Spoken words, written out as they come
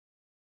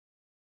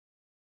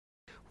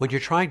When you're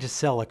trying to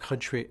sell a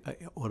country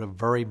on a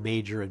very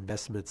major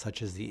investment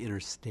such as the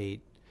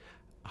Interstate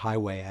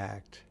Highway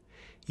Act,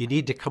 you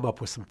need to come up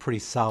with some pretty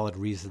solid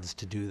reasons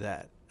to do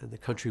that. And the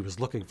country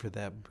was looking for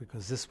them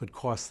because this would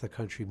cost the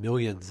country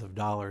millions of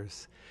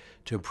dollars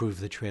to improve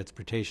the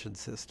transportation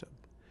system.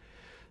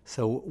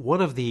 So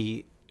one of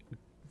the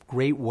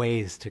great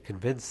ways to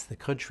convince the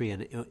country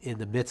in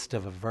the midst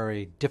of a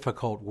very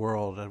difficult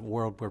world, a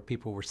world where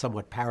people were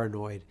somewhat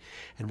paranoid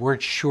and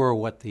weren't sure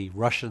what the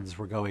Russians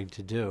were going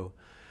to do,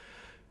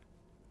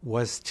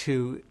 was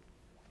to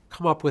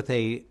come up with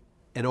an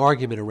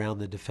argument around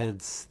the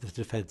defense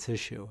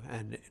issue.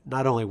 And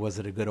not only was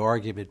it a good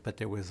argument, but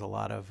there was a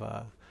lot of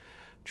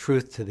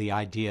truth to the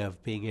idea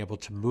of being able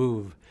to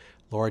move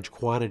large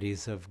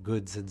quantities of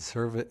goods and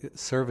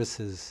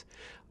services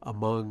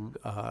among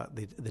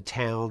the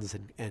towns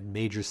and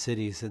major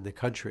cities in the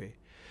country,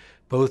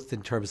 both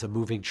in terms of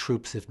moving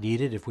troops if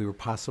needed, if we were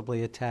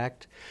possibly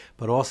attacked,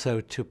 but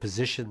also to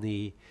position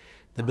the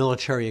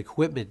military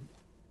equipment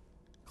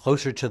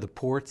closer to the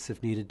ports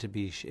if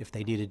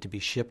they needed to be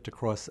shipped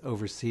across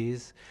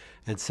overseas,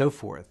 and so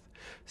forth.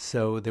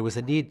 So there was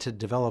a need to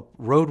develop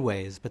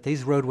roadways, but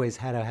these roadways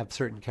had to have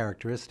certain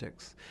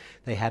characteristics.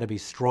 They had to be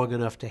strong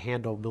enough to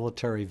handle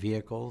military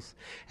vehicles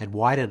and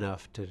wide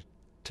enough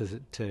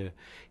to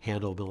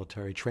handle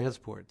military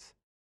transports.